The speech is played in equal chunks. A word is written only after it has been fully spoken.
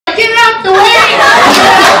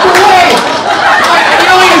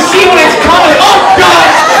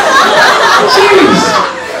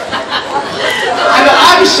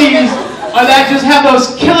Yoshis are that just have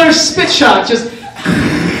those killer spit shots, just.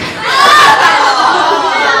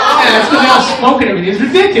 Yeah, it's because they all smoke and everything. It's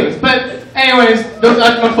ridiculous. But anyways, those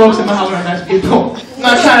are my folks in my house are nice people. I'm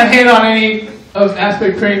not trying to hate on any of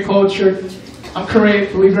aspect Korean culture. I'm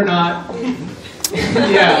Korean, believe it or not.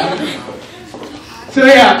 Yeah. So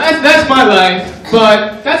yeah, that's my life.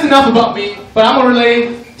 But that's enough about me. But I'm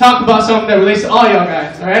gonna talk about something that relates to all y'all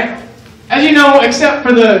guys. All right? As you know, except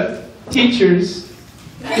for the teachers,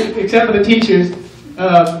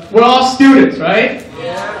 we're all students, right?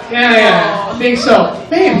 Yeah, I think so.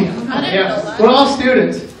 Maybe. Yeah, we're all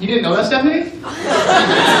students. You didn't know that, Stephanie?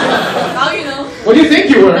 Now you know. What do you think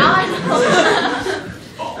you were? Now I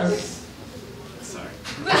know. Sorry.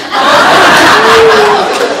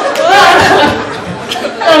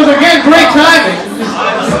 That was again great timing.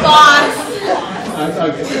 It's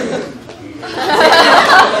all good.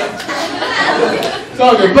 It's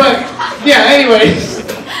all good. But yeah, anyways,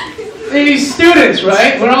 these students,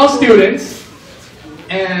 right? We're all students.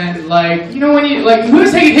 And like, you know when you, like,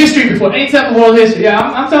 who's taken history before? Any type of world history? Yeah,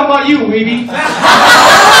 I'm talking about you, Weeby. I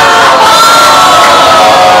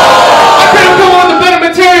could have come up with a better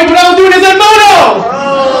material, but I was doing this at Moto!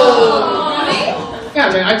 Yeah,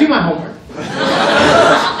 man, I do my homework.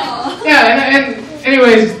 Yeah, and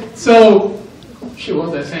anyways, so, shit, what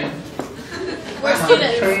was I saying? We're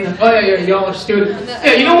students. Oh yeah, y'all are students.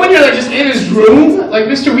 Yeah, you know when you're like just in his room, like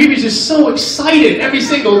Mr. Weeby's just so excited every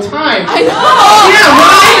single time. I know. Yeah,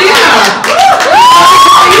 right?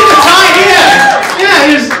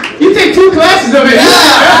 Yeah. Yeah, you take 2 classes of it.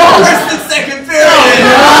 Yeah. First and second period.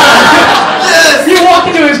 Yes. You walk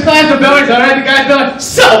into his class, the bellers, all right? The guy's like,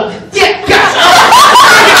 so yeah, guys,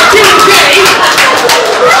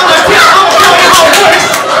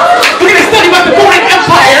 we're gonna study about the Roman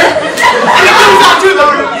Empire. And it goes on to the...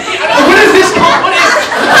 What is this called? What is it?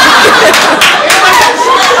 It's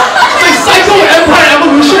like Psycho Empire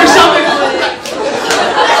Evolution or something.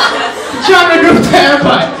 Genre Group to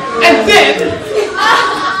Empire. And then,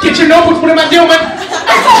 get your notebooks, what am I doing?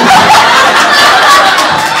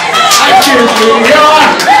 I choose you. You're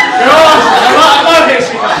awesome. I love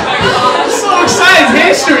history. I'm so excited.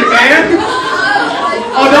 It's history, man.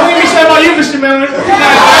 Oh, don't make me say about you, Mr. Miller.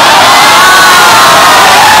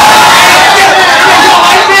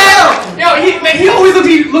 He always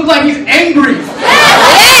looks like he's angry. All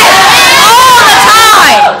the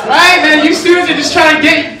time. Right, man? You students are just trying to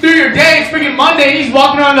get through your day. It's freaking Monday. And he's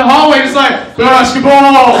walking around the hallway just like,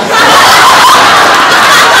 basketball.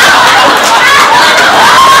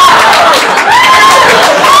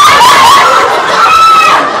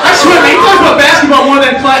 I swear, man, he talks about basketball more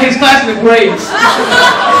than his class in the grades.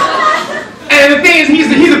 And the thing is, he's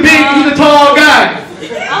a tall guy.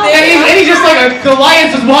 And he's just like a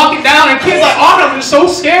Goliath just walking down, and kids like all of them are so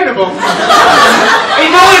scared of him. And you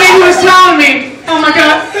know what he was telling me? Oh my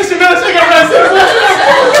God, Mr. Mills, I got arrested.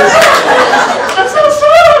 I'm so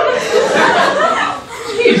sorry.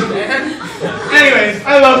 Jeez, man. Anyways,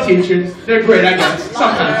 I love teachers. They're great, I guess.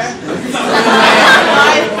 Sometimes.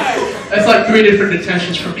 That's like 3 different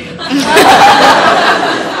detentions for me.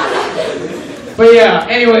 But yeah,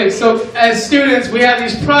 anyway, so as students, we have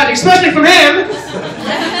these projects, especially from him.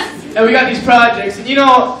 And we got these projects, and you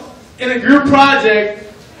know, in a group project,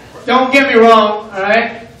 don't get me wrong, all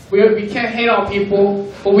right? We can't hate on people,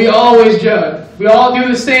 but we always judge. We all do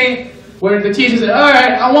this thing where the teacher says, all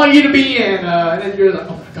right, I want you to be in, and then you're like,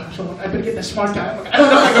 oh my gosh, I better get that smart guy. I don't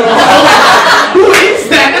know. Who is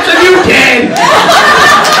that? That's a new kid.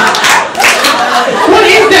 What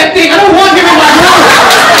is that thing? I don't want him in my room.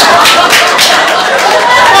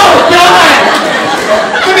 Oh God!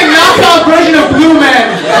 It's like a knockout version of Blue Man.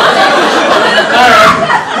 Alright.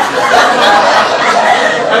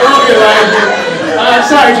 I love your life.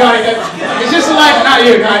 Sorry, Johnny. It's just a life, not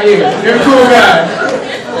you. You're a cool guy.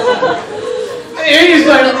 And he's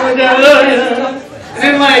like, oh my God, and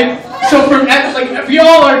then like, so we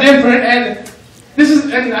all are different, and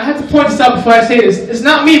and I have to point this out before I say this. It's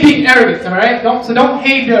not me being arrogant, all right? Don't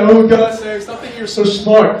hate me. Oh God, stop thinking you're so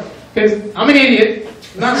smart, because I'm an idiot.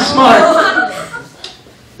 I'm not smart.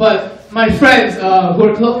 But my friends who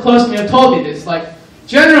are close to me have told me this. Like,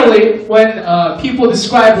 generally, when people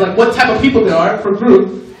describe like what type of people they are for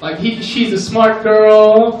group, like she's a smart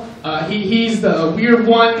girl, he's the weird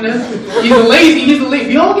one, he's the lazy.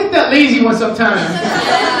 We all get that lazy one sometimes.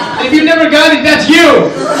 And if you never got it, that's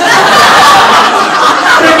you.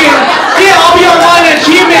 Freaking, yeah, I'll be online at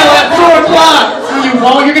Gmail at 4 o'clock. You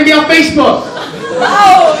won't. You're gonna be on Facebook.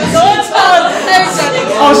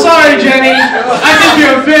 Oh, sorry, Jenny. I think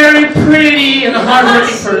you're a very pretty and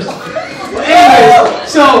hardworking person. Anyway,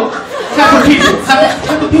 so Type of people.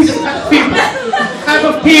 Type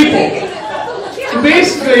of people. And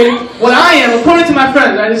basically, what I am, according to my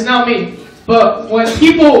friends, right, it's not me. But when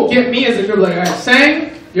people get me as a group, like, alright,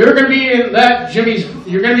 Sang, you're gonna be in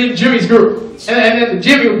Jimmy's group. And then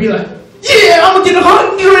Jimmy would be like, yeah, I'm gonna get 100,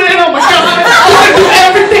 oh my god, he's gonna do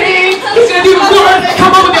everything, he's gonna do the work,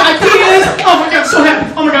 come up with the ideas, oh my god, I'm so happy,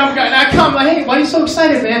 oh my god, and I come like, hey, why are you so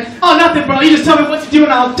excited, man? Oh, nothing, bro, you just tell me what to do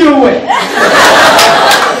and I'll do it.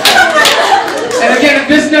 And again, if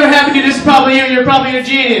this never happened to you, this is probably you, you're probably a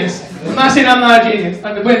genius. I'm not saying I'm not a genius.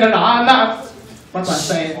 Wait, no, I'm not. What am I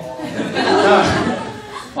saying?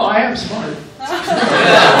 Oh, I am smart.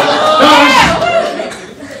 No,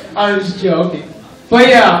 I was just joking. But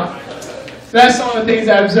yeah, that's some of the things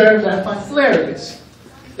I observed that I find hilarious.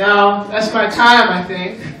 Now, that's my time, I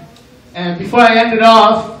think. And before I end it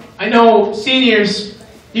off, I know seniors,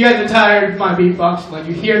 you guys are tired of my beatbox. Like,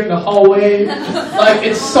 you hear it in the hallway. Like,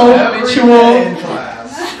 it's so habitual.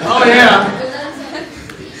 Oh, yeah.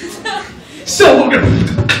 So, we're gonna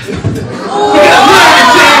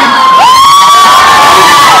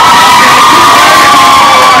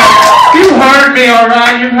You've heard me,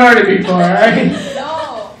 alright? You've heard it before, alright?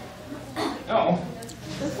 No.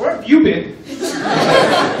 Where have you been?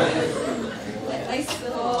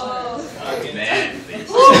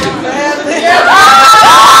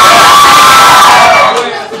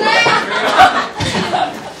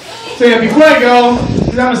 So yeah, before I go,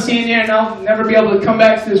 because I'm a senior and I'll never be able to come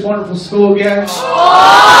back to this wonderful school again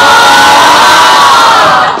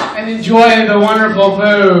and enjoy the wonderful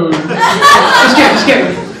food. Just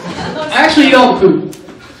kidding. I actually eat all the food.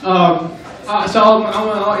 So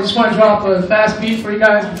I just want to drop a fast beat for you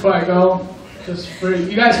guys before I go. Just for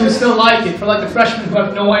you guys who still like it, for like the freshmen who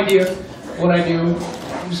have no idea what I do.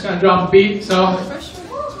 I'm just going to drop a beat, so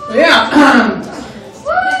yeah.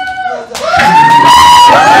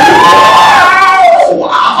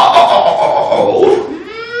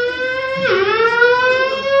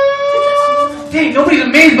 Dang, nobody's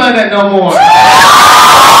amazed by that no more.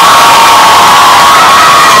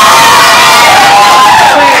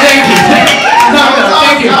 Thank you.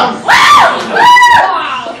 Thank you.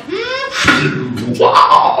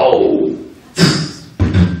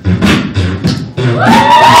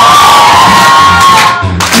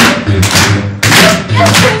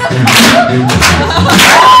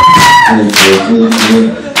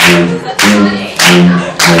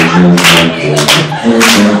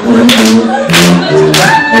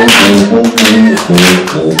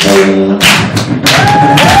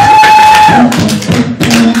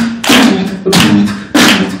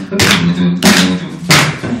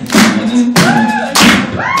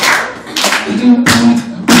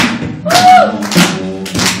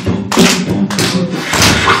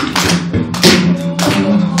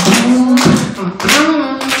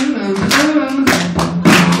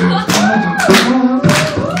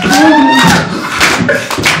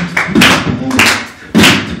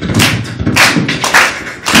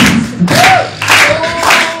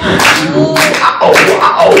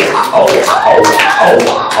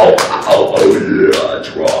 Yeah,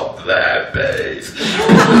 drop that bass.